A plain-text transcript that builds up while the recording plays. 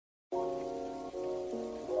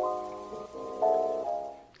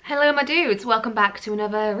Hello my dudes, welcome back to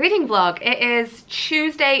another reading vlog. It is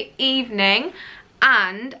Tuesday evening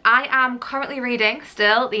and I am currently reading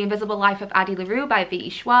still The Invisible Life of Addie LaRue by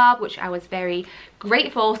Schwab, which I was very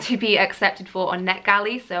grateful to be accepted for on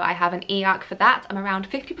NetGalley, so I have an e-arc for that. I'm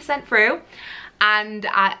around 50% through. And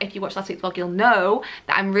if you watched last week's vlog, you'll know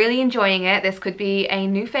that I'm really enjoying it. This could be a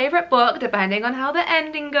new favourite book, depending on how the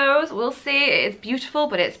ending goes. We'll see. It is beautiful,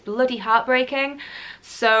 but it's bloody heartbreaking.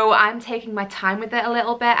 So I'm taking my time with it a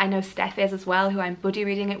little bit. I know Steph is as well, who I'm buddy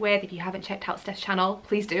reading it with. If you haven't checked out Steph's channel,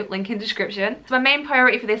 please do. Link in description. So my main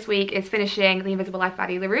priority for this week is finishing The Invisible Life of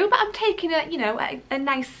Addie LaRue, but I'm taking it, you know, at a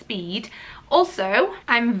nice speed. Also,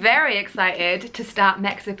 I'm very excited to start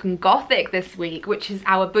Mexican Gothic this week, which is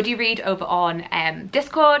our buddy read over on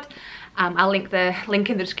Discord. I'll link the link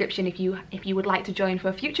in the description if you would like to join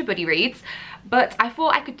for future buddy reads. But I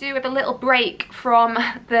thought I could do with a little break from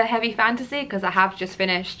the heavy fantasy because I have just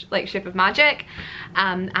finished like Ship of Magic,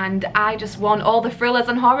 and I just want all the thrillers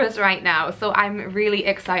and horrors right now. So I'm really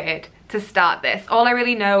excited to start this. All I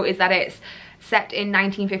really know is that it's set in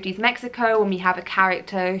 1950s Mexico, and we have a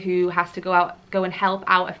character who has to go and help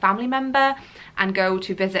out a family member and go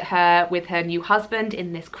to visit her with her new husband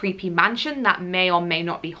in this creepy mansion that may or may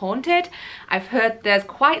not be haunted. I've heard there's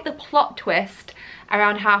quite the plot twist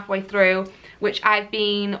around halfway through, which I've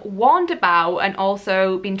been warned about and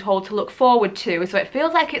also been told to look forward to. So it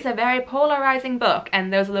feels like it's a very polarizing book,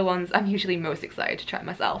 and those are the ones I'm usually most excited to try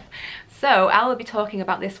myself. So I will be talking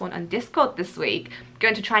about this one on Discord this week. I'm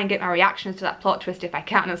going to try and get my reactions to that plot twist if I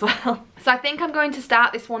can as well. So I think I'm going to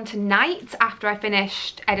start this one tonight after I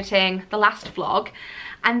finished editing the last vlog.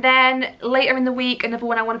 And then later in the week, another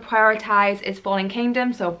one I want to prioritise is Fallen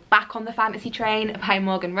Kingdom, so back on the fantasy train by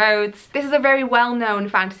Rhodes. This is a very well-known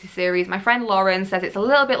fantasy series. My friend Lauren says it's a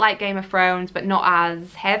little bit like Game of Thrones, but not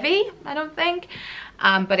as heavy, I don't think.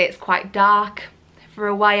 But it's quite dark for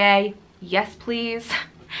a YA. Yes, please.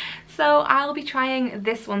 So I'll be trying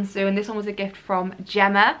this one soon. This one was a gift from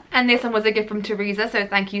Gemma, and this one was a gift from Teresa, so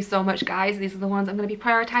thank you so much, guys. These are the ones I'm going to be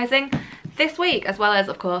prioritising this week, as well as,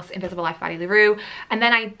 of course, Invisible Life of Addie LaRue. And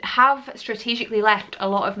then I have strategically left a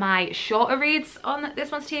lot of my shorter reads on this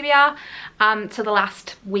one's TBR to the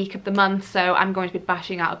last week of the month, so I'm going to be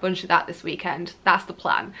bashing out a bunch of that this weekend. That's the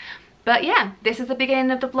plan. But yeah, this is the beginning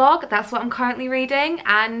of the vlog. That's what I'm currently reading,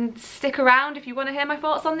 and stick around if you want to hear my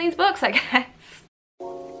thoughts on these books, I guess.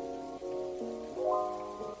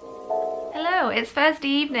 Hello, it's Thursday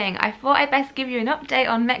evening. I thought I'd best give you an update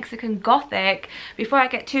on Mexican Gothic before I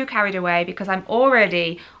get too carried away, because I'm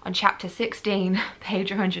already on chapter 16, page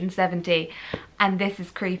 170, and this is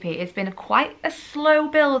creepy. It's been quite a slow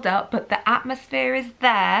build up, but the atmosphere is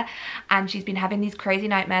there, and she's been having these crazy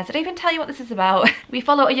nightmares. I don't even tell you what this is about. We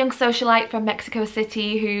follow a young socialite from Mexico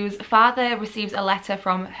City whose father receives a letter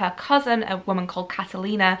from her cousin, a woman called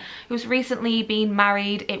Catalina, who's recently been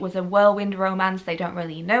married. It was a whirlwind romance. They don't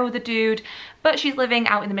really know the dude, but she's living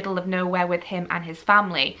out in the middle of nowhere with him and his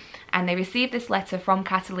family. And they receive this letter from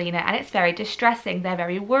Catalina, and it's very distressing. They're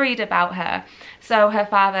very worried about her. So her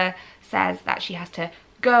father says that she has to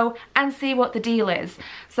go and see what the deal is.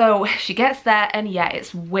 So she gets there, and yeah,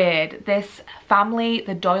 it's weird. This family,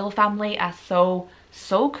 the Doyle family, are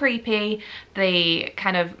so creepy. The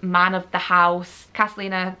kind of man of the house,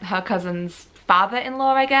 Catalina, her cousin's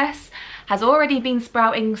father-in-law, I guess, has already been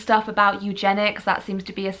sprouting stuff about eugenics. That seems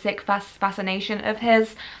to be a sick fascination of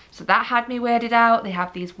his. So that had me weirded out. They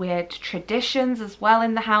have these weird traditions as well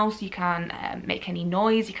in the house. You can't make any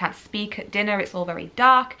noise, you can't speak at dinner, it's all very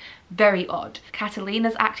dark, very odd.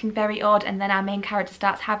 Catalina's acting very odd, and then our main character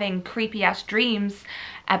starts having creepy ass dreams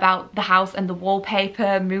about the house and the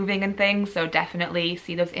wallpaper moving and things, so definitely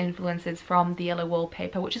see those influences from the yellow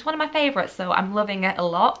wallpaper, which is one of my favourites, so I'm loving it a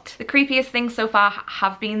lot. The creepiest things so far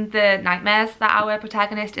have been the nightmares that our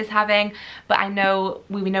protagonist is having, but I know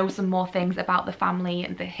we know some more things about the family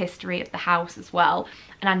and the history of the house as well,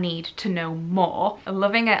 and I need to know more. I'm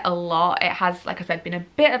loving it a lot. It has, like I said, been a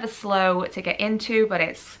bit of a slow to get into, but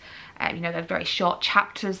it's you know, they're very short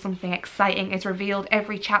chapters. Something exciting is revealed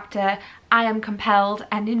every chapter. I am compelled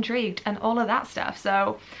and intrigued and all of that stuff.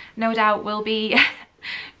 So no doubt we'll be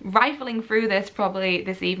rifling through this probably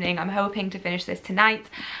this evening. I'm hoping to finish this tonight.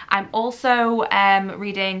 I'm also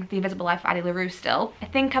reading The Invisible Life of Addie LaRue still. I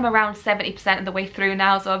think I'm around 70% of the way through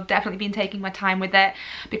now, so I've definitely been taking my time with it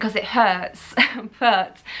because it hurts.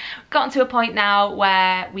 But gotten to a point now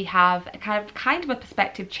where we have a kind of a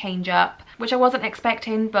perspective change up, which I wasn't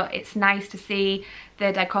expecting, but it's nice to see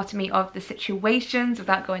the dichotomy of the situations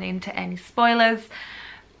without going into any spoilers.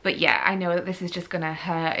 But yeah, I know that this is just gonna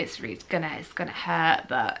hurt. It's gonna hurt,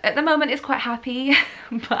 but at the moment it's quite happy.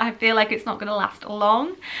 But I feel like it's not gonna last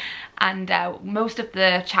long. and most of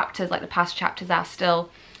the chapters, like the past chapters, are still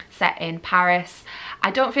set in Paris.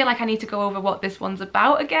 I don't feel like I need to go over what this one's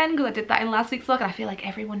about again, because I did that in last week's vlog and I feel like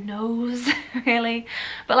everyone knows really.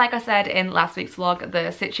 But like I said in last week's vlog,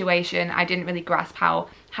 the situation, I didn't really grasp how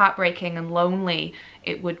heartbreaking and lonely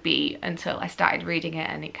it would be until I started reading it,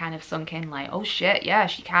 and it kind of sunk in like, oh shit, yeah,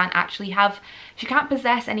 she can't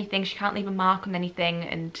possess anything, she can't leave a mark on anything,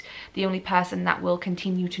 and the only person that will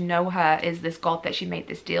continue to know her is this god that she made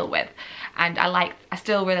this deal with. And I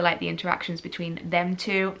still really like the interactions between them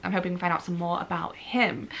two. I'm hoping to find out some more about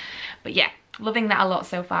him. But yeah, loving that a lot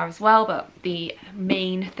so far as well. But the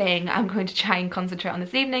main thing I'm going to try and concentrate on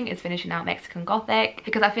this evening is finishing out Mexican Gothic,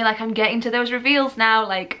 because I feel like I'm getting to those reveals now.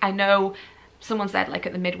 Like, I know someone said like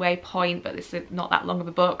at the midway point, but this is not that long of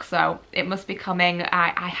a book, so it must be coming.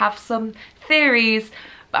 I have some theories,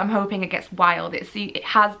 but I'm hoping it gets wild. It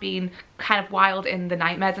has been kind of wild in the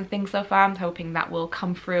nightmares and things so far. I'm hoping that will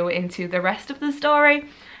come through into the rest of the story,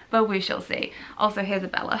 but we shall see. Also, here's a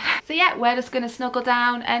Bella. So yeah, we're just gonna snuggle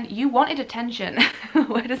down, and you wanted attention.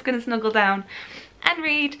 We're just gonna snuggle down and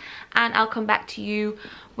read, and I'll come back to you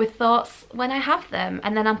with thoughts when I have them.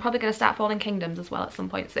 And then I'm probably gonna start Falling Kingdoms as well at some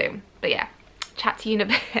point soon. But yeah, chat to you in a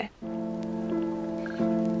bit.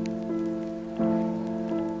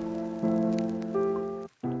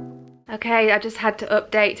 Okay, I just had to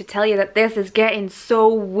update to tell you that this is getting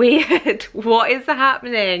so weird. What is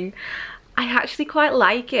happening? I actually quite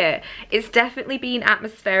like it. It's definitely been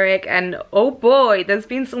atmospheric, and oh boy, there's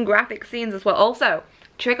been some graphic scenes as well. Also,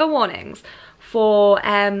 trigger warnings for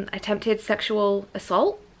attempted sexual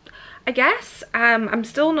assault, I guess. I'm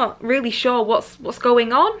still not really sure what's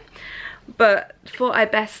going on, but thought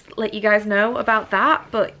I'd best let you guys know about that.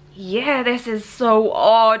 But yeah, this is so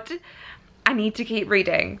odd. I need to keep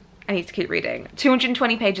reading.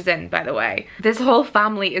 220 pages in, by the way. This whole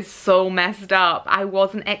family is so messed up. I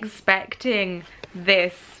wasn't expecting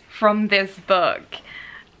this from this book.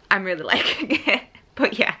 I'm really liking it.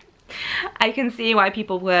 But yeah, I can see why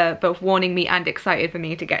people were both warning me and excited for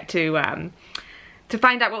me to get to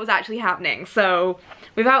find out what was actually happening. So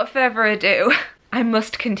without further ado, I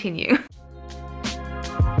must continue.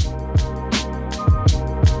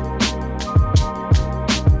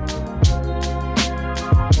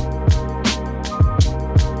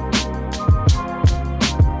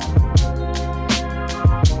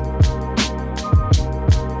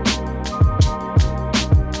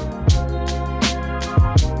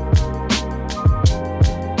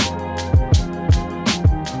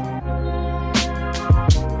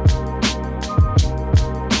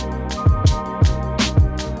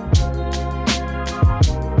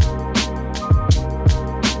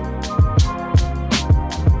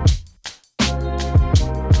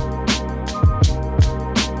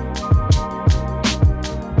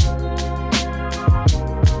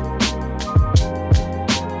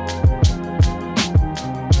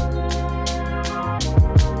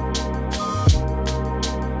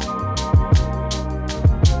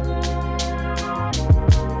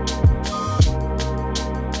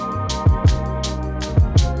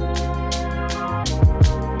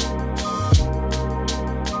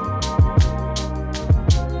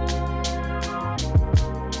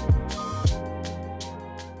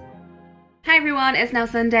 Hi everyone, it's now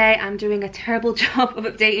Sunday. I'm doing a terrible job of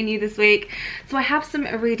updating you this week, so I have some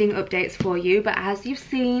reading updates for you. But as you've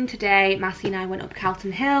seen today, Massey and I went up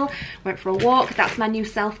Calton Hill, went for a walk. That's my new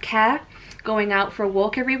self-care, going out for a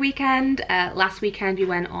walk every weekend. Last weekend we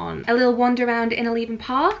went on a little wander around in Leven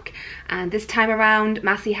Park, and this time around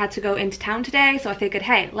Massey had to go into town today, so I figured,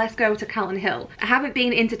 hey, let's go to Calton Hill. I haven't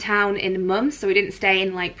been into town in months, so we didn't stay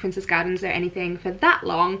in like Princess Gardens or anything for that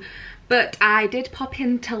long. But I did pop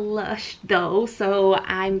into Lush though, so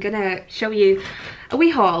I'm gonna show you a wee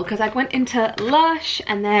haul, because I went into Lush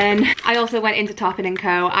and then I also went into Toppin &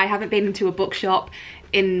 Co. I haven't been into a bookshop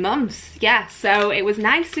in months, yeah, so it was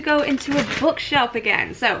nice to go into a bookshop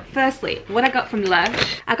again. So firstly, what I got from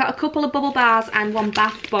Lush, I got a couple of bubble bars and one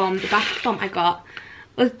bath bomb. The bath bomb I got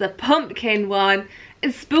was the pumpkin one.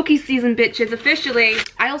 It's spooky season, bitches, officially.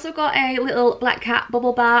 I also got a little black cat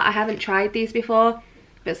bubble bar. I haven't tried these before,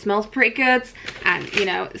 but it smells pretty good, and you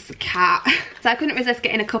know, it's a cat. So I couldn't resist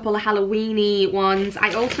getting a couple of Halloween-y ones.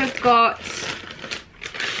 I also got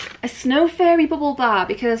a snow fairy bubble bar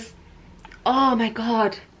because, oh my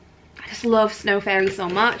god, I just love snow fairies so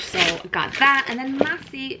much, so I got that. And then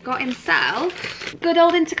Massey got himself good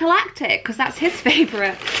old Intergalactic, because that's his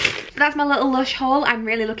favourite. So that's my little Lush haul. I'm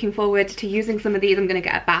really looking forward to using some of these. I'm gonna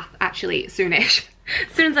get a bath actually soonish.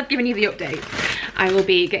 As soon as I've given you the updates, I will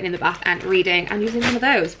be getting in the bath and reading and using some of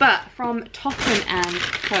those. But from Toppin &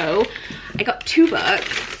 Co, I got two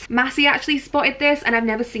books. Massey actually spotted this, and I've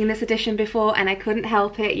never seen this edition before, and I couldn't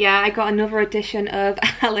help it. Yeah, I got another edition of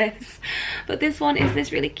Alice, but this one is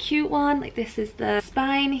this really cute one. Like, this is the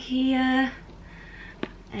spine here,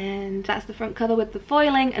 and that's the front cover with the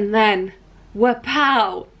foiling, and then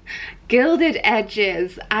wapow, gilded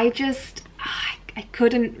edges. I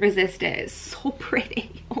couldn't resist it. It's so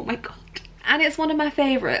pretty. Oh my god. And it's one of my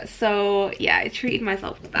favorites, so yeah, I treated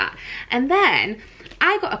myself to that. And then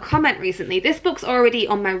I got a comment recently. This book's already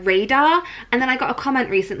on my radar, and then I got a comment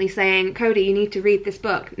recently saying, Codie, you need to read this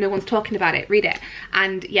book. No one's talking about it. Read it.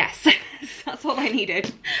 And yes, that's all I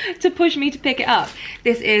needed to push me to pick it up.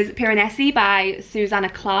 This is Piranesi by Susanna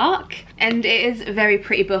Clarke, and it is a very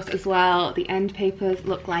pretty book as well. The end papers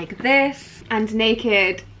look like this, and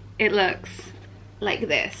naked it looks like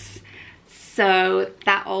this. So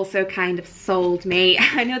that also kind of sold me.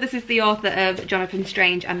 I know this is the author of Jonathan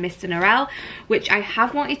Strange and Mr. Norrell, which I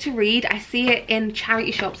have wanted to read. I see it in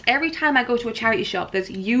charity shops. Every time I go to a charity shop,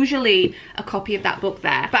 there's usually a copy of that book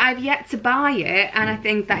there. But I've yet to buy it, and I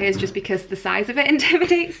think that is just because the size of it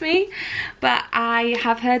intimidates me. But I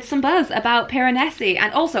have heard some buzz about Piranesi.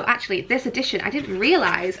 And also, actually, this edition, I didn't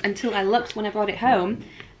realise until I looked when I brought it home,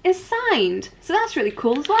 is signed, so that's really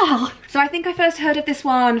cool as well. So I think I first heard of this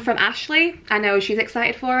one from Ashley. I know she's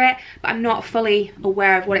excited for it, but I'm not fully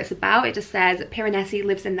aware of what it's about. It just says Piranesi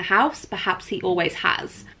lives in the house, perhaps he always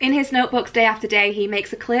has. In his notebooks day after day, he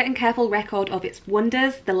makes a clear and careful record of its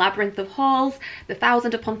wonders, the labyrinth of halls, the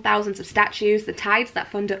thousand upon thousands of statues, the tides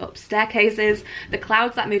that thunder up staircases, the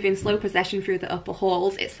clouds that move in slow procession through the upper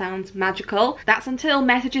halls. It sounds magical. That's until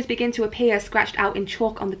messages begin to appear scratched out in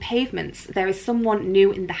chalk on the pavements. There is someone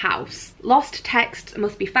new in the house. Lost texts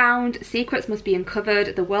must be found, secrets must be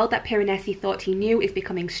uncovered, the world that Piranesi thought he knew is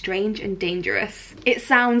becoming strange and dangerous. It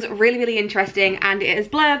sounds really, really interesting, and it is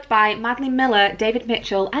blurbed by Madeline Miller, David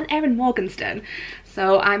Mitchell and Erin Morgenstern.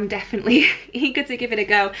 So I'm definitely eager to give it a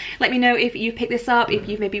go. Let me know if you picked this up, if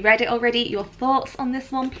you've maybe read it already, your thoughts on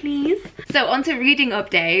this one, please. So on to reading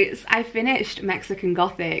updates. I finished Mexican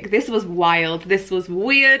Gothic. This was wild. This was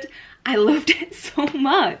weird. I loved it so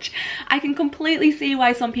much. I can completely see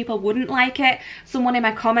why some people wouldn't like it. Someone in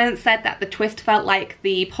my comments said that the twist felt like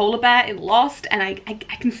the polar bear in Lost, and I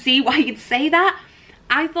can see why you'd say that.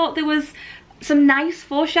 I thought there was some nice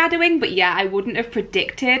foreshadowing, but yeah, I wouldn't have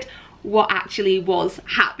predicted what actually was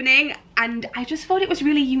happening, and I just thought it was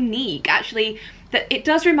really unique. Actually, that it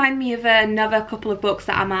does remind me of another couple of books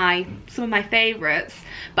that are some of my favorites,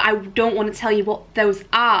 but I don't want to tell you what those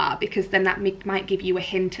are because then that might give you a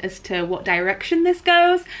hint as to what direction this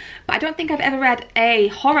goes. But I don't think I've ever read a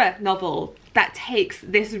horror novel that takes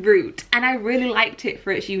this route, and I really liked it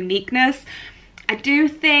for its uniqueness. I do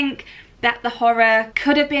think that the horror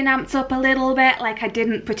could have been amped up a little bit. Like, I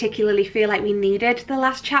didn't particularly feel like we needed the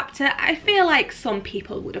last chapter. I feel like some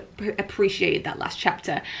people would have appreciated that last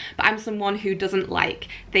chapter, but I'm someone who doesn't like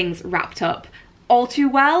things wrapped up all too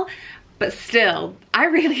well. But still, I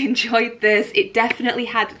really enjoyed this. It definitely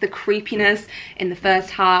had the creepiness in the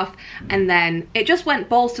first half, and then it just went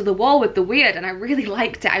balls to the wall with the weird, and I really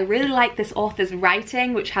liked it. I really like this author's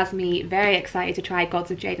writing, which has me very excited to try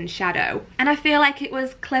Gods of Jade and Shadow. And I feel like it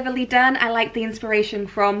was cleverly done. I liked the inspiration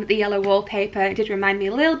from the yellow wallpaper. It did remind me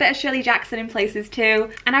a little bit of Shirley Jackson in places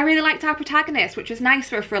too. And I really liked our protagonist, which was nice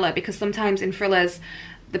for a thriller, because sometimes in thrillers,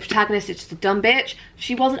 the protagonist is just a dumb bitch.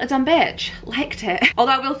 She wasn't a dumb bitch. Liked it.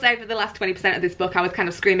 Although I will say for the last 20% of this book, I was kind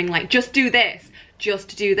of screaming like, just do this.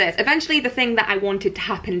 Just do this. Eventually the thing that I wanted to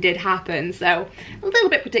happen did happen, so a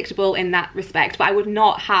little bit predictable in that respect, but I would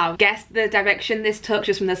not have guessed the direction this took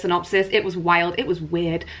just from the synopsis. It was wild, it was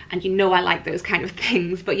weird, and you know I like those kind of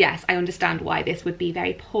things, but yes, I understand why this would be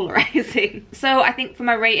very polarizing. So I think for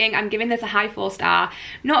my rating, I'm giving this a high 4-star,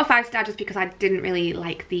 not a 5-star just because I didn't really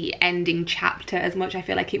like the ending chapter as much. I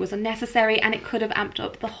feel like it was unnecessary and it could have amped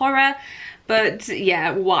up the horror. But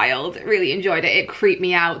yeah, wild. Really enjoyed it. It creeped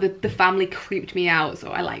me out. The family creeped me out, so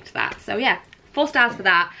I liked that. So yeah, 4 stars for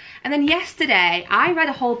that. And then yesterday, I read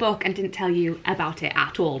a whole book and didn't tell you about it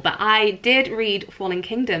at all. But I did read Fallen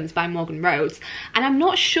Kingdoms by Morgan Rhodes. And I'm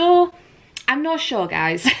not sure,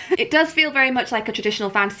 guys. It does feel very much like a traditional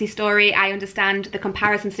fantasy story. I understand the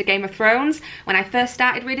comparisons to Game of Thrones. When I first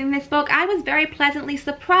started reading this book, I was very pleasantly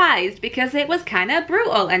surprised because it was kind of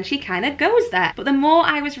brutal and she kind of goes there. But the more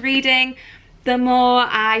I was reading, the more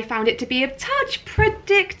I found it to be a touch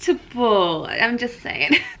predictable. I'm just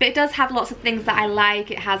saying. But it does have lots of things that I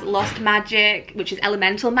like. It has lost magic, which is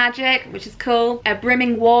elemental magic, which is cool. A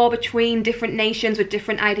brimming war between different nations with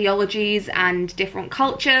different ideologies and different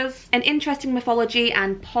cultures. An interesting mythology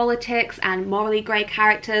and politics and morally grey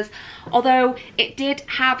characters. Although it did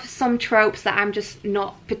have some tropes that I'm just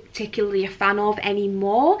not particularly a fan of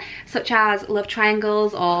anymore, such as love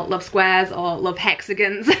triangles or love squares or love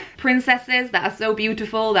hexagons. Princesses that are so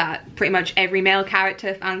beautiful that pretty much every male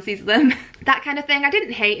character fancies them. That kind of thing. I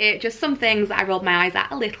didn't hate it, just some things that I rolled my eyes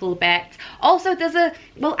at a little bit. Also there's a,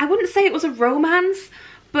 well, I wouldn't say it was a romance,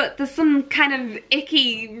 but there's some kind of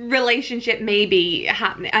icky relationship maybe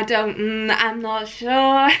happening. I'm not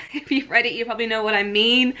sure. If you've read it, you probably know what I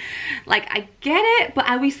mean. Like, I get it, but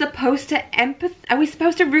are we supposed to are we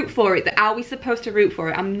supposed to root for it? Are we supposed to root for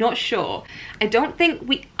it? I'm not sure. I don't think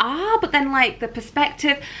we are, but then like the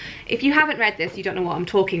perspective, if you haven't read this, you don't know what I'm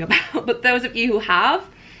talking about. But those of you who have,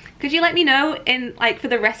 could you let me know in like for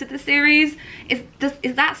the rest of the series, is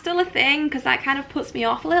that still a thing? Because that kind of puts me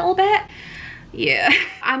off a little bit. Yeah,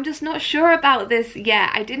 I'm just not sure about this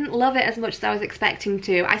yet. I didn't love it as much as I was expecting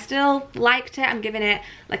to. I still liked it. I'm giving it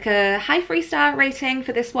like a high 3-star rating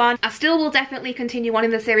for this one. I still will definitely continue on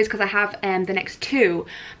in the series because I have the next 2.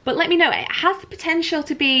 But let me know, it has the potential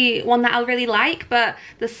to be one that I'll really like, but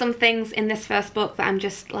there's some things in this first book that I'm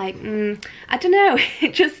just like, I don't know.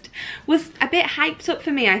 It just was a bit hyped up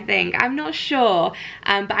for me, I think. I'm not sure,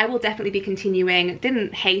 but I will definitely be continuing.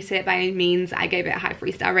 Didn't hate it by any means. I gave it a high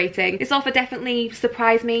 3-star rating. This author definitely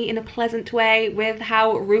surprised me in a pleasant way with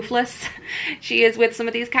how ruthless she is with some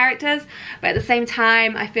of these characters, but at the same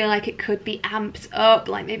time I feel like it could be amped up,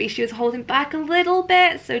 like maybe she was holding back a little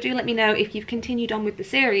bit. So do let me know if you've continued on with the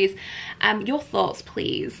series, your thoughts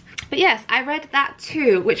please. But yes, I read that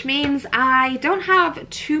too, which means I don't have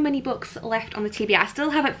too many books left on the TBR. I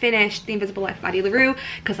still haven't finished The Invisible Life of Addie LaRue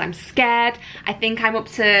because I'm scared. I think I'm up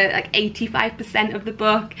to like 85% of the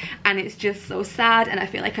book and it's just so sad, and I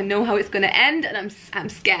feel like I know how it's going to end and I'm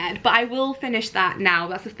scared. But I will finish that now.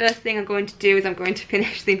 That's the first thing I'm going to do, is I'm going to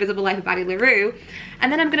finish The Invisible Life of Addie LaRue,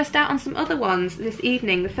 and then I'm going to start on some other ones this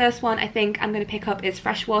evening. The first one I think I'm going to pick up is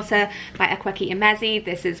Freshwater by Akwaeke Emezi.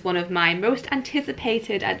 This is one of my most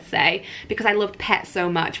anticipated, I'd say, because I loved Pet so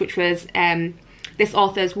much, which was this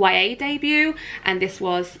author's YA debut, and this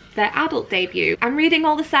was their adult debut. I'm reading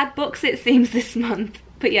all the sad books it seems this month.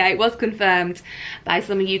 But yeah, it was confirmed by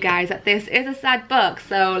some of you guys that this is a sad book,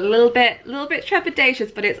 so a little bit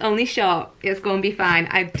trepidatious, but it's only short. It's going to be fine.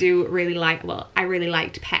 I do really like, well, I really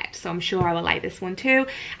liked Pet, so I'm sure I will like this one too.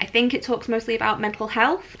 I think it talks mostly about mental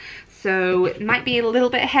health, so it might be a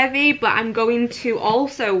little bit heavy, but I'm going to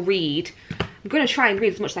also read, I'm going to try and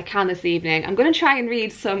read as much as I can this evening. I'm going to try and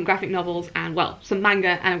read some graphic novels and, well, some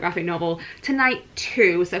manga and a graphic novel tonight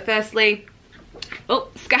too. So firstly,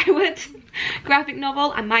 Skyward graphic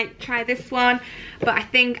novel. I might try this one, but I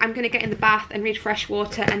think I'm going to get in the bath and read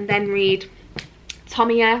Freshwater and then read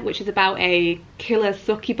Tomia, which is about a killer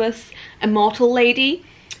succubus immortal lady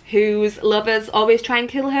whose lovers always try and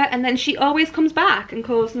kill her, and then she always comes back and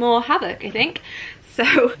cause more havoc, I think.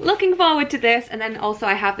 So looking forward to this. And then also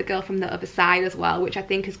I have The Girl from the Other Side as well, which I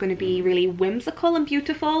think is going to be really whimsical and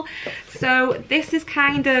beautiful. So this is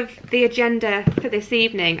kind of the agenda for this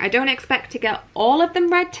evening. I don't expect to get all of them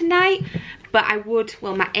read tonight, but I would,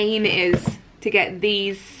 well, my aim is to get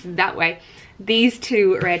these these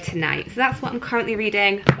 2 read tonight. So that's what I'm currently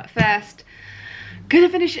reading. But first, gonna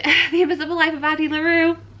finish The Invisible Life of Addie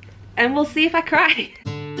LaRue, and we'll see if I cry.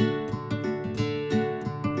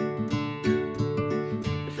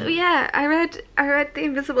 So yeah, I read The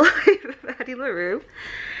Invisible Life of Addie LaRue,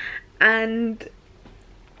 and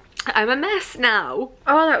I'm a mess now.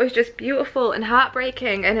 Oh, that was just beautiful and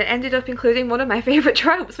heartbreaking, and it ended up including one of my favourite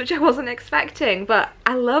tropes, which I wasn't expecting, but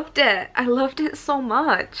I loved it. I loved it so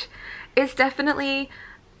much. It's definitely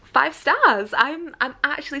 5 stars. I'm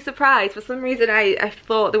actually surprised. For some reason I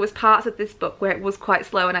thought there was parts of this book where it was quite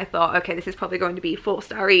slow, and I thought, okay, this is probably going to be a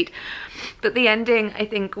 4-star read. But the ending, I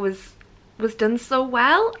think, was done so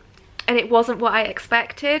well, and it wasn't what I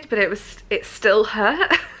expected, but it still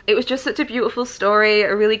hurt. It was just such a beautiful story,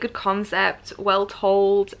 a really good concept, well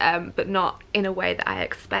told, but not in a way that I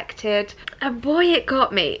expected. And boy, it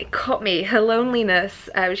got me. It caught me. Her loneliness.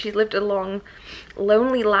 She's lived a long,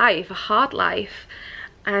 lonely life, a hard life,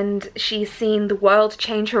 and she's seen the world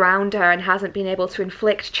change around her and hasn't been able to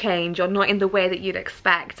inflict change, or not in the way that you'd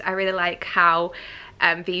expect. I really like how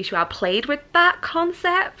Schwab played with that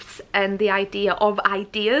concept and the idea of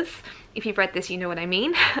ideas. If you've read this, you know what I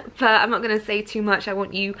mean. But I'm not going to say too much. I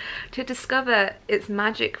want you to discover its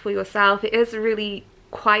magic for yourself. It is a really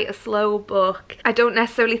quite a slow book. I don't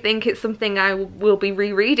necessarily think it's something I will be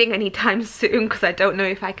rereading anytime soon because I don't know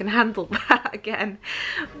if I can handle that again.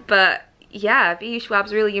 But yeah, V.E.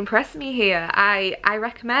 Schwab's really impressed me here. I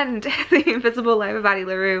recommend The Invisible Life of Addie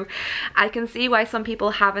LaRue. I can see why some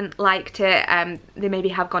people haven't liked it. They maybe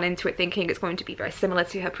have gone into it thinking it's going to be very similar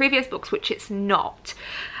to her previous books, which it's not.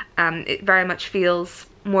 It very much feels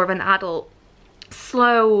more of an adult,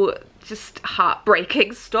 slow, just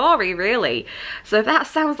heartbreaking story, really. So if that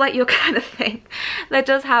sounds like your kind of thing, it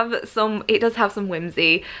does have some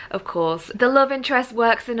whimsy, of course. The love interest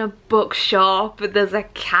works in a bookshop, there's a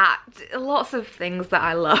cat, lots of things that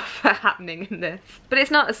I love are happening in this. But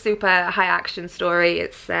it's not a super high action story.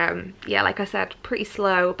 It's yeah, like I said, pretty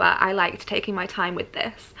slow, but I liked taking my time with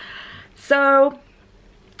this. So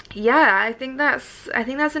yeah, I think that's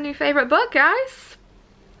a new favorite book, guys.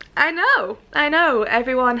 I know,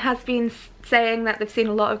 everyone has been saying that they've seen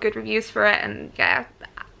a lot of good reviews for it, and yeah,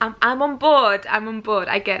 I'm on board,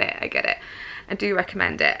 I get it, I do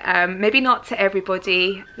recommend it. Maybe not to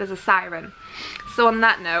everybody, there's a siren. So on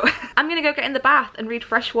that note, I'm gonna go get in the bath and read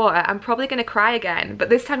Freshwater. I'm probably gonna cry again, but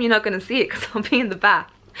this time you're not gonna see it because I'll be in the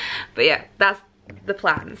bath. But yeah, that's the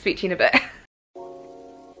plan. Speak to you in a bit.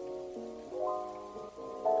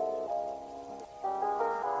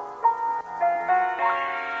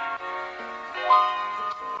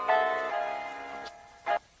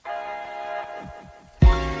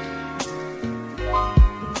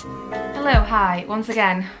 Hello, hi, once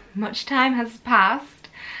again, much time has passed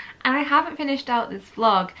and I haven't finished out this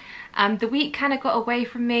vlog. The week kind of got away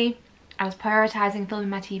from me. I was prioritising filming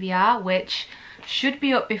my TBR, which should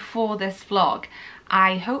be up before this vlog.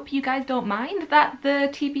 I hope you guys don't mind that the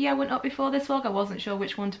TBR went up before this vlog. I wasn't sure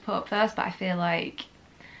which one to put up first, but I feel like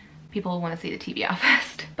people want to see the TBR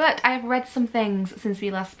first. But I've read some things since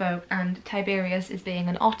we last spoke, and Tiberius is being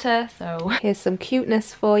an otter, so here's some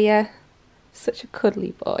cuteness for you. Such a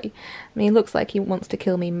cuddly boy. I mean, he looks like he wants to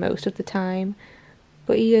kill me most of the time,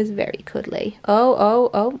 but he is very cuddly.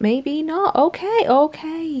 Oh, maybe not. Okay.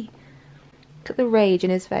 Look at the rage in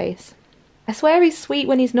his face. I swear he's sweet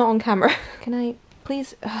when he's not on camera. Can I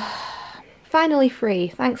please? Finally free,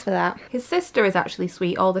 thanks for that. His sister is actually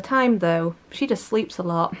sweet all the time though. She just sleeps a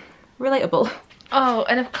lot. Relatable. Oh,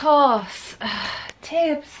 and of course,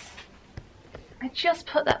 Tibbs. I just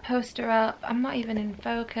put that poster up. I'm not even in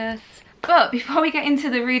focus. But before we get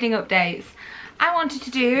into the reading updates, I wanted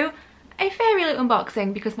to do a FairyLoot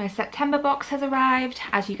unboxing because my September box has arrived.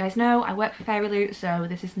 As you guys know, I work for FairyLoot, so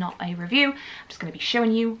this is not a review. I'm just going to be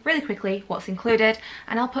showing you really quickly what's included,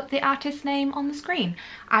 and I'll put the artist's name on the screen.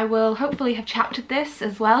 I will hopefully have chaptered this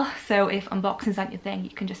as well, so if unboxings aren't your thing,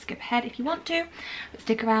 you can just skip ahead if you want to. But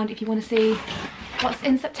stick around if you want to see what's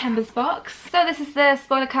in September's box. So this is the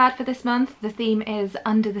spoiler card for this month. The theme is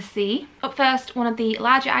Under the Sea. Up first, one of the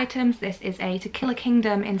larger items. This is a To Kill a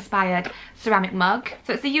Kingdom inspired ceramic mug.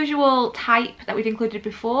 So it's the usual type that we've included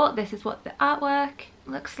before. This is what the artwork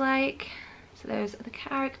looks like. So those are the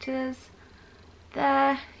characters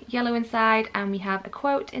there, yellow inside, and we have a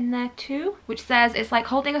quote in there too, which says, "It's like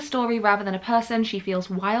holding a story rather than a person. She feels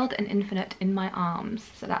wild and infinite in my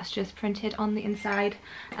arms." So that's just printed on the inside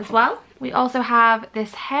as well. We also have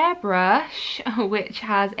this hairbrush, which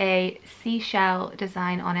has a seashell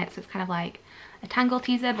design on it, so it's kind of like a Tangle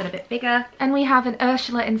teaser but a bit bigger. And we have an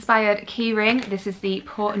Ursula inspired keyring. This is the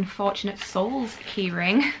Poor Unfortunate Souls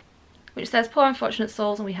keyring, which says Poor Unfortunate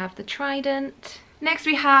Souls, and we have the trident. Next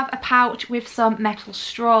we have a pouch with some metal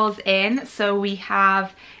straws in. So we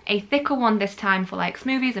have a thicker one this time for like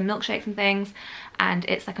smoothies and milkshakes and things, and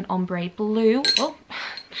it's like an ombre blue. Oh,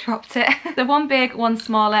 dropped it. The one big, one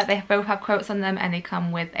smaller, they both have quotes on them and they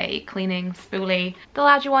come with a cleaning spoolie. The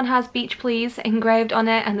larger one has Beach Please engraved on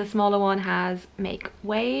it, and the smaller one has Make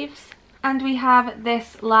Waves. And we have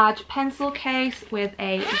this large pencil case with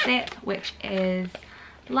a zip, which is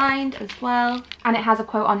lined as well, and it has a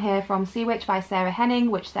quote on here from Sea Witch by Sarah Henning,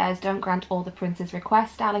 which says, "Don't grant all the prince's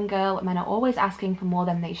requests, darling girl. Men are always asking for more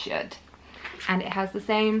than they should." And it has the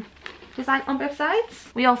same design on both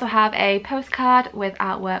sides. We also have a postcard with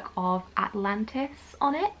artwork of Atlantis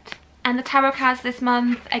on it. And the tarot cards this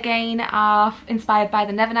month again are inspired by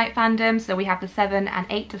the Nevernight fandom. So we have the 7 and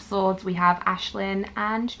 8 of Swords, we have Ashlyn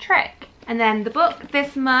and Trick. And then the book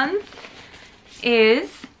this month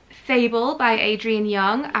is Fable by Adrian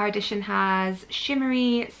Young. Our edition has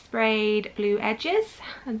shimmery sprayed blue edges,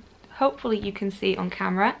 and hopefully you can see on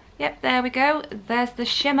camera. Yep, there we go, there's the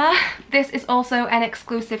shimmer. This is also an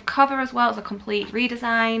exclusive cover as well as a complete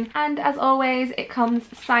redesign, and as always it comes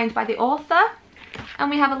signed by the author, and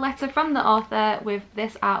we have a letter from the author with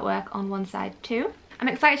this artwork on one side too. I'm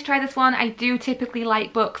excited to try this one. I do typically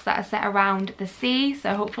like books that are set around the sea,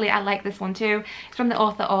 so hopefully I like this one too. It's from the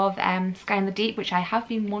author of Sky in the Deep, which I have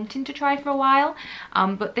been wanting to try for a while,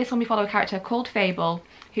 but this one we follow a character called Fable,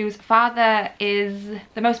 whose father is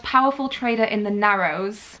the most powerful trader in the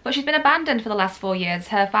Narrows, but she's been abandoned for the last 4 years.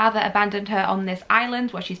 Her father abandoned her on this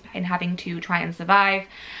island where she's been having to try and survive,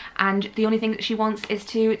 and the only thing that she wants is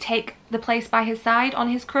to take the place by his side on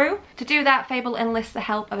his crew. To do that, Fable enlists the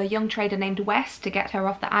help of a young trader named West to get her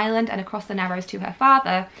off the island and across the Narrows to her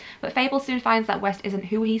father, but Fable soon finds that West isn't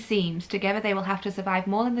who he seems. Together they will have to survive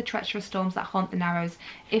more than the treacherous storms that haunt the Narrows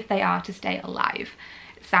if they are to stay alive.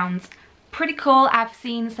 It sounds pretty cool. I've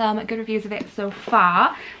seen some good reviews of it so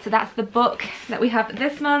far. So that's the book that we have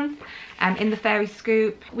this month. In the Fairy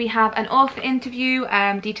Scoop we have an author interview,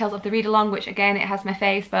 details of the read along, which again it has my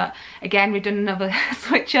face, but again we've done another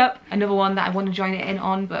switch up, another one that I want to join it in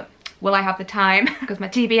on, but will I have the time? Because my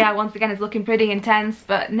TBR once again is looking pretty intense.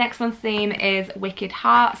 But next month's theme is Wicked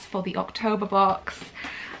Hearts for the October box.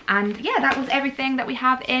 And yeah, that was everything that we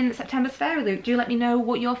have in September's FairyLoot. Do let me know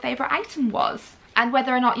what your favourite item was, and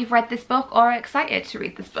whether or not you've read this book or are excited to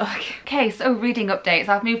read this book. Okay, so reading updates.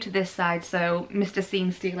 I've moved to this side so Mr.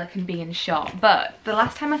 Scene Stealer can be in shot. But the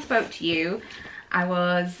last time I spoke to you, I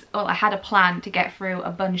had a plan to get through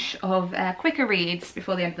a bunch of quicker reads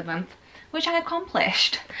before the end of the month, which I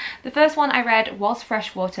accomplished. The first one I read was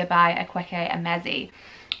Freshwater by Akwaeke and Emezi.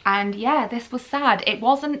 And yeah, this was sad. It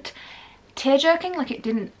wasn't tear-jerking, like it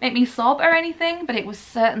didn't make me sob or anything, but it was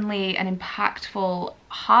certainly an impactful,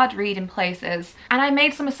 hard read in places. And I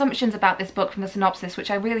made some assumptions about this book from the synopsis, which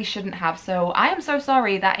I really shouldn't have, so I am so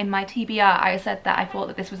sorry that in my TBR I said that I thought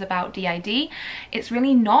that this was about DID. It's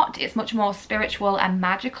really not. It's much more spiritual and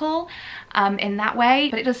magical in that way,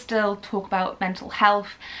 but it does still talk about mental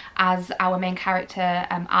health as our main character,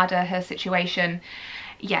 Ada, her situation.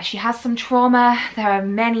 Yeah, she has some trauma. There are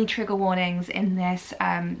many trigger warnings in this,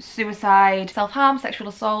 suicide, self-harm, sexual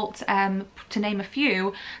assault, to name a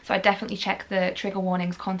few. So I definitely check the trigger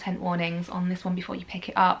warnings, content warnings on this one before you pick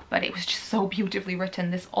it up. But it was just so beautifully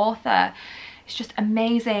written. This author is just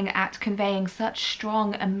amazing at conveying such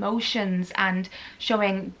strong emotions and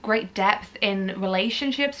showing great depth in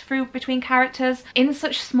relationships between characters in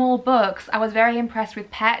such small books. I was very impressed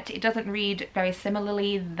with Pet. It doesn't read very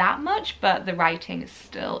similarly that much, but the writing is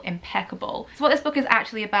still impeccable. So what this book is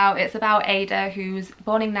actually about, it's about Ada, who's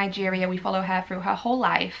born in Nigeria. We follow her through her whole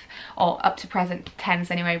life, or up to present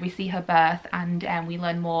tense anyway. We see her birth, and we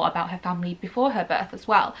learn more about her family before her birth as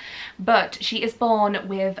well. But she is born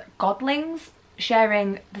with godlings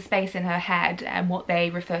sharing the space in her head, and what they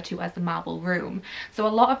refer to as the marble room. So a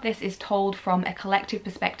lot of this is told from a collective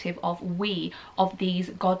perspective of these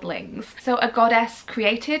godlings. So a goddess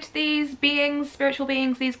created these beings, spiritual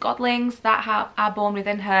beings, these godlings that are born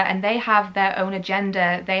within her, and they have their own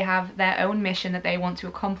agenda, they have their own mission that they want to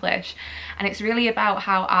accomplish. And it's really about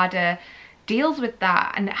how Ada deals with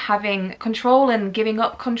that and having control and giving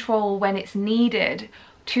up control when it's needed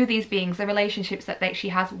to these beings, the relationships that she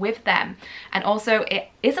has with them. And also it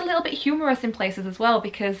is a little bit humorous in places as well,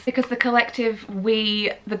 because the collective,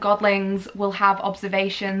 the godlings, will have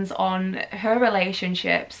observations on her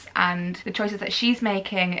relationships and the choices that she's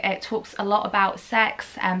making. It talks a lot about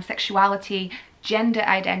sex, sexuality, gender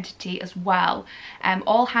identity as well,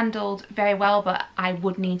 all handled very well, but I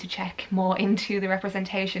would need to check more into the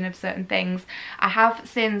representation of certain things. I have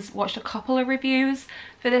since watched a couple of reviews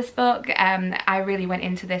for this book. I really went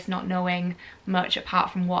into this not knowing much apart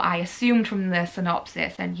from what I assumed from the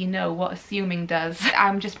synopsis, and you know what assuming does.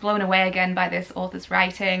 I'm just blown away again by this author's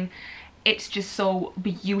writing. It's just so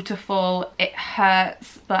beautiful. It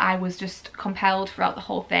hurts, but I was just compelled throughout the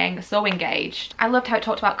whole thing, so engaged. I loved how it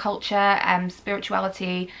talked about culture,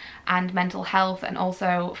 spirituality and mental health, and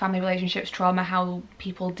also family relationships, trauma, how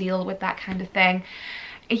people deal with that kind of thing.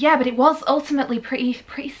 Yeah, but it was ultimately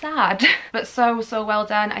pretty sad, but so well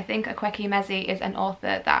done. I think Akwaeke Emezi is an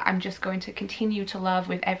author that I'm just going to continue to love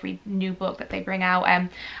with every new book that they bring out.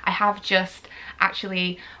 I have just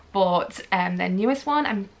actually bought their newest one.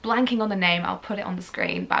 I'm blanking on the name, I'll put it on the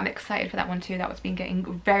screen, but I'm excited for that one too. That one's been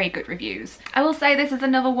getting very good reviews. I will say this is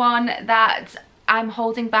another one that I'm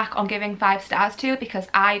holding back on giving 5 stars to, because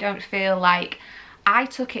I don't feel like I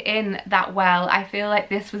took it in that well. I feel like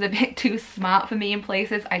this was a bit too smart for me in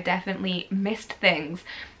places. I definitely missed things.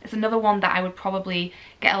 It's another one that I would probably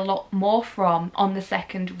get a lot more from on the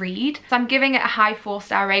second read. So I'm giving it a high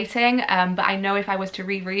 4-star rating, but I know if I was to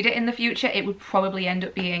reread it in the future, it would probably end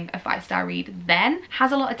up being a 5-star read then. It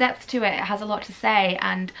has a lot of depth to it, it has a lot to say,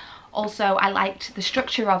 and Also, I liked the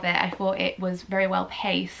structure of it. I thought it was very well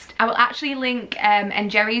paced. I will actually link and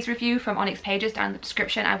Jerry's review from Onyx Pages down in the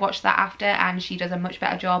description. I watched that after, and she does a much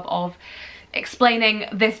better job of explaining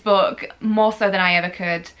this book more so than I ever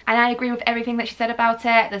could. And I agree with everything that she said about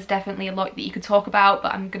it. There's definitely a lot that you could talk about,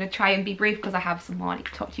 but I'm gonna try and be brief because I have some more I need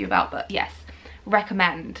to talk to you about. But yes,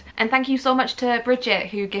 recommend. And thank you so much to Bridget,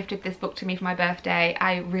 who gifted this book to me for my birthday.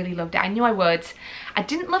 I really loved it. I knew I would. I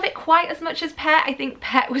didn't love it quite as much as Pet. I think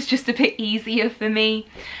Pet was just a bit easier for me,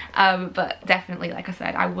 but definitely, like I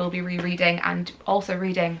said, I will be rereading and also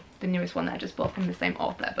reading the newest one that I just bought from the same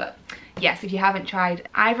author. But yes, if you haven't tried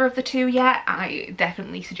either of the two yet, I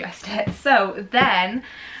definitely suggest it. So then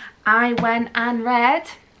I went and read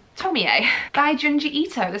Tomie by Junji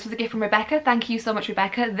Ito. This was a gift from Rebecca. Thank you so much,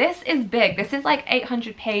 Rebecca. This is big. This is like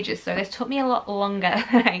 800 pages, so this took me a lot longer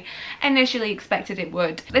than I initially expected it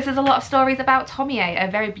would. This is a lot of stories about Tomie,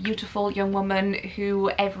 a very beautiful young woman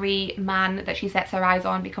who every man that she sets her eyes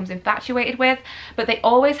on becomes infatuated with, but they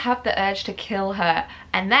always have the urge to kill her,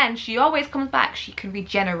 and then she always comes back. She can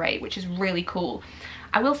regenerate, which is really cool.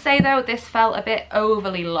 I will say though, this felt a bit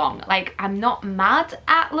overly long. Like, I'm not mad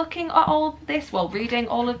at looking at all this, well, reading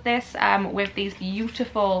all of this with these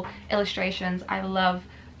beautiful illustrations. I love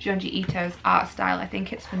Junji Ito's art style. I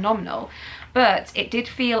think it's phenomenal. But it did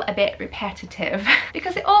feel a bit repetitive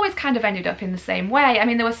because it always kind of ended up in the same way. I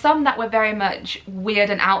mean, there were some that were very much weird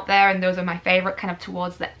and out there, and those are my favourite kind of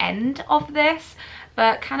towards the end of this.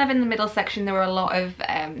 But kind of in the middle section, there were a lot of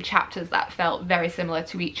chapters that felt very similar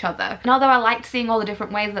to each other. And although I liked seeing all the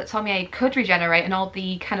different ways that Tomie could regenerate and all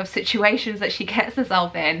the kind of situations that she gets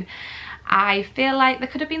herself in, I feel like there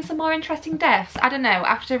could have been some more interesting deaths. I don't know,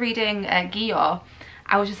 after reading Gior,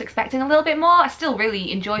 I was just expecting a little bit more. I still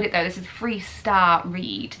really enjoyed it though. This is a 3-star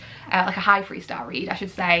read, like a high 3-star read, I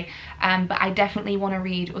should say. But I definitely want to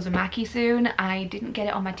read Uzumaki soon. I didn't get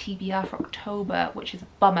it on my TBR for October, which is a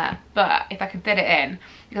bummer. But if I can fit it in,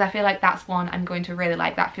 because I feel like that's one I'm going to really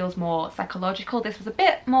like. That feels more psychological. This was a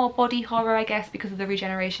bit more body horror, I guess, because of the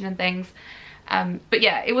regeneration and things. But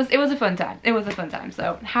yeah, it was a fun time. It was a fun time,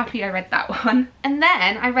 so happy I read that one. And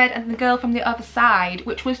then I read The Girl from the Other Side,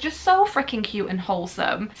 which was just so freaking cute and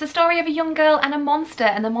wholesome. It's a story of a young girl and a monster,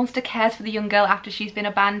 and the monster cares for the young girl after she's been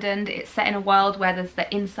abandoned. It's set in a world where there's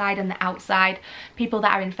the inside and the outside. People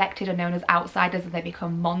that are infected are known as outsiders, and they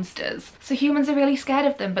become monsters. So humans are really scared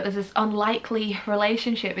of them, but there's this unlikely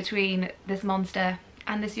relationship between this monster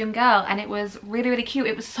and this young girl, and it was really, really cute.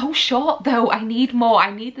 It was so short though. I need more. I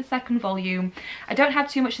need the second volume. I don't have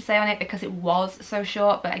too much to say on it because it was so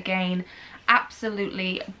short, but again,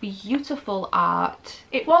 absolutely beautiful art.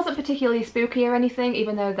 It wasn't particularly spooky or anything,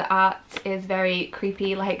 even though the art is very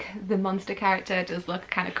creepy. Like, the monster character does look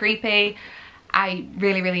kind of creepy. I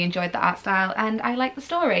really, really enjoyed the art style, and I liked the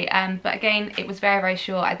story. But again, it was very, very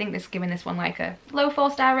short. I think giving this one like a low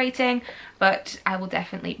 4-star rating, but I will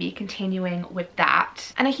definitely be continuing with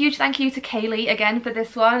that. And a huge thank you to Kaylee again for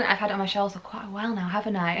this one. I've had it on my shelves for quite a while now,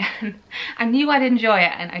 haven't I? I knew I'd enjoy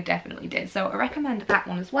it, and I definitely did. So I recommend that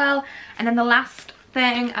one as well. And then the last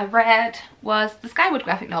thing I read was the Skyward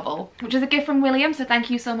graphic novel, which is a gift from William, so thank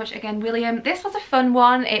you so much again, William. This was a fun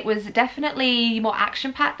one. It was definitely more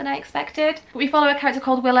action-packed than I expected. We follow a character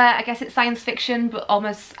called Willa. I guess it's science fiction, but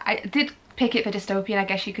almost, I did pick it for dystopian. I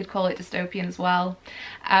guess you could call it dystopian as well.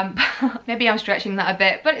 Maybe I'm stretching that a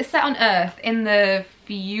bit, but it's set on Earth in the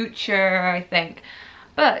future, I think.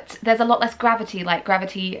 But there's a lot less gravity. Like,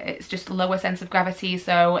 gravity, it's just a lower sense of gravity.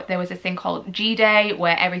 So there was this thing called G-Day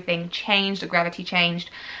where everything changed, the gravity changed,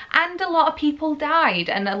 and a lot of people died,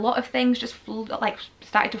 and a lot of things just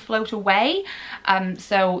started to float away.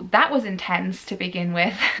 So that was intense to begin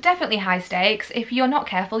with. Definitely high stakes. If you're not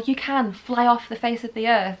careful, you can fly off the face of the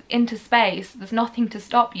earth into space. There's nothing to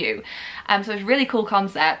stop you. So it's a really cool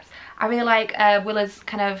concept. I really like Willa's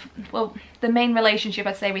kind of, well, the main relationship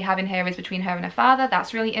I'd say we have in here is between her and her father.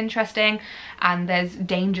 That's really interesting, and there's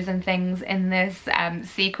dangers and things in this,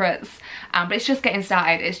 secrets, but it's just getting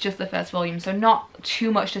started. It's just the first volume, so not too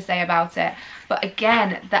much to say about it. But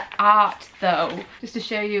again, the art though, just to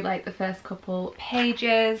show you like the first couple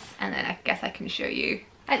pages, and then I guess I can show you.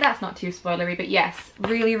 Like, that's not too spoilery, but yes,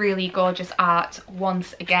 really, really gorgeous art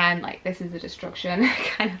once again. Like, this is a destruction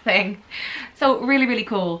kind of thing. So really, really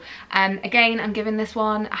cool. Again, I'm giving this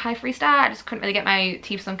one a high 3-star. I just couldn't really get my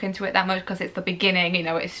teeth sunk into it that much because it's the beginning, you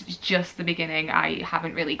know, it's just the beginning. I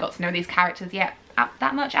haven't really got to know these characters yet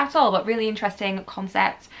that much at all, but really interesting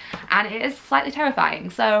concept, and it is slightly terrifying.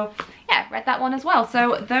 So yeah, read that one as well.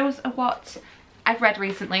 So those are what I've read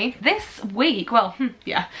recently. This week, well,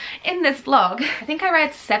 yeah, in this vlog, I think I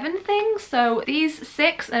read 7 things. So these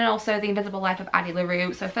 6 and also The Invisible Life of Addie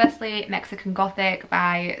LaRue. So firstly, Mexican Gothic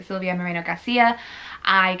by Silvia Moreno-Garcia.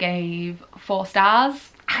 I gave 4 stars.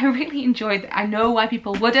 I really enjoyed it. I know why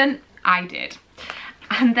people wouldn't. I did.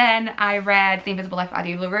 And then I read The Invisible Life of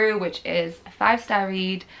Addie LaRue, which is a 5-star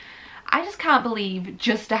read. I just can't believe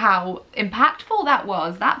just how impactful that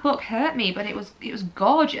was. That book hurt me, but it was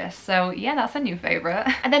gorgeous. So yeah, that's a new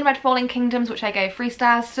favourite. And then read Falling Kingdoms, which I gave 3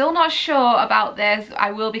 stars. Still not sure about this.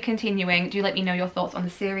 I will be continuing. Do let me know your thoughts on the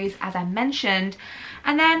series, as I mentioned.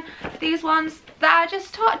 And then these ones that I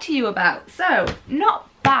just talked to you about. So not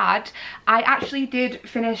bad. I actually did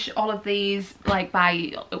finish all of these like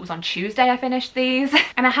it was on Tuesday I finished these.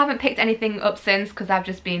 And I haven't picked anything up since because I've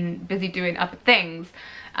just been busy doing other things.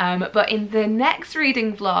 But in the next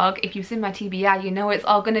reading vlog, if you've seen my TBR, you know it's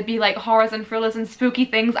all going to be like horrors and thrillers and spooky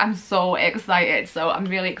things. I'm so excited. So I'm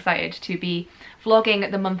really excited to be vlogging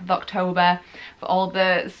the month of October for all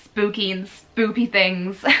the spooky and spoopy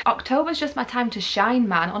things. October's just my time to shine,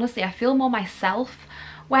 man. Honestly, I feel more myself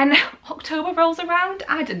when October rolls around.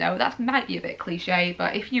 I don't know, that might be a bit cliche,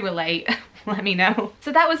 but if you relate, let me know.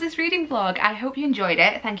 So that was this reading vlog. I hope you enjoyed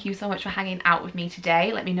it. Thank you so much for hanging out with me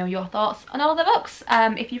today. Let me know your thoughts on all the books.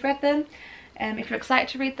 If you've read them, if you're excited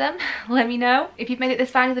to read them, let me know. If you've made it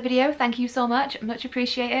this far into the video, thank you so much. Much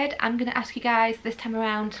appreciated. I'm gonna ask you guys this time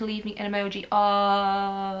around to leave me an emoji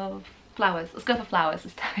of flowers. Let's go for flowers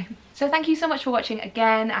this time. So thank you so much for watching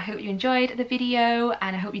again. I hope you enjoyed the video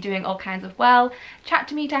and I hope you're doing all kinds of well. Chat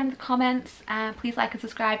to me down in the comments. Please like and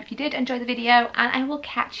subscribe if you did enjoy the video, and I will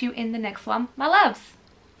catch you in the next one. My loves.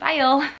 Bye y'all.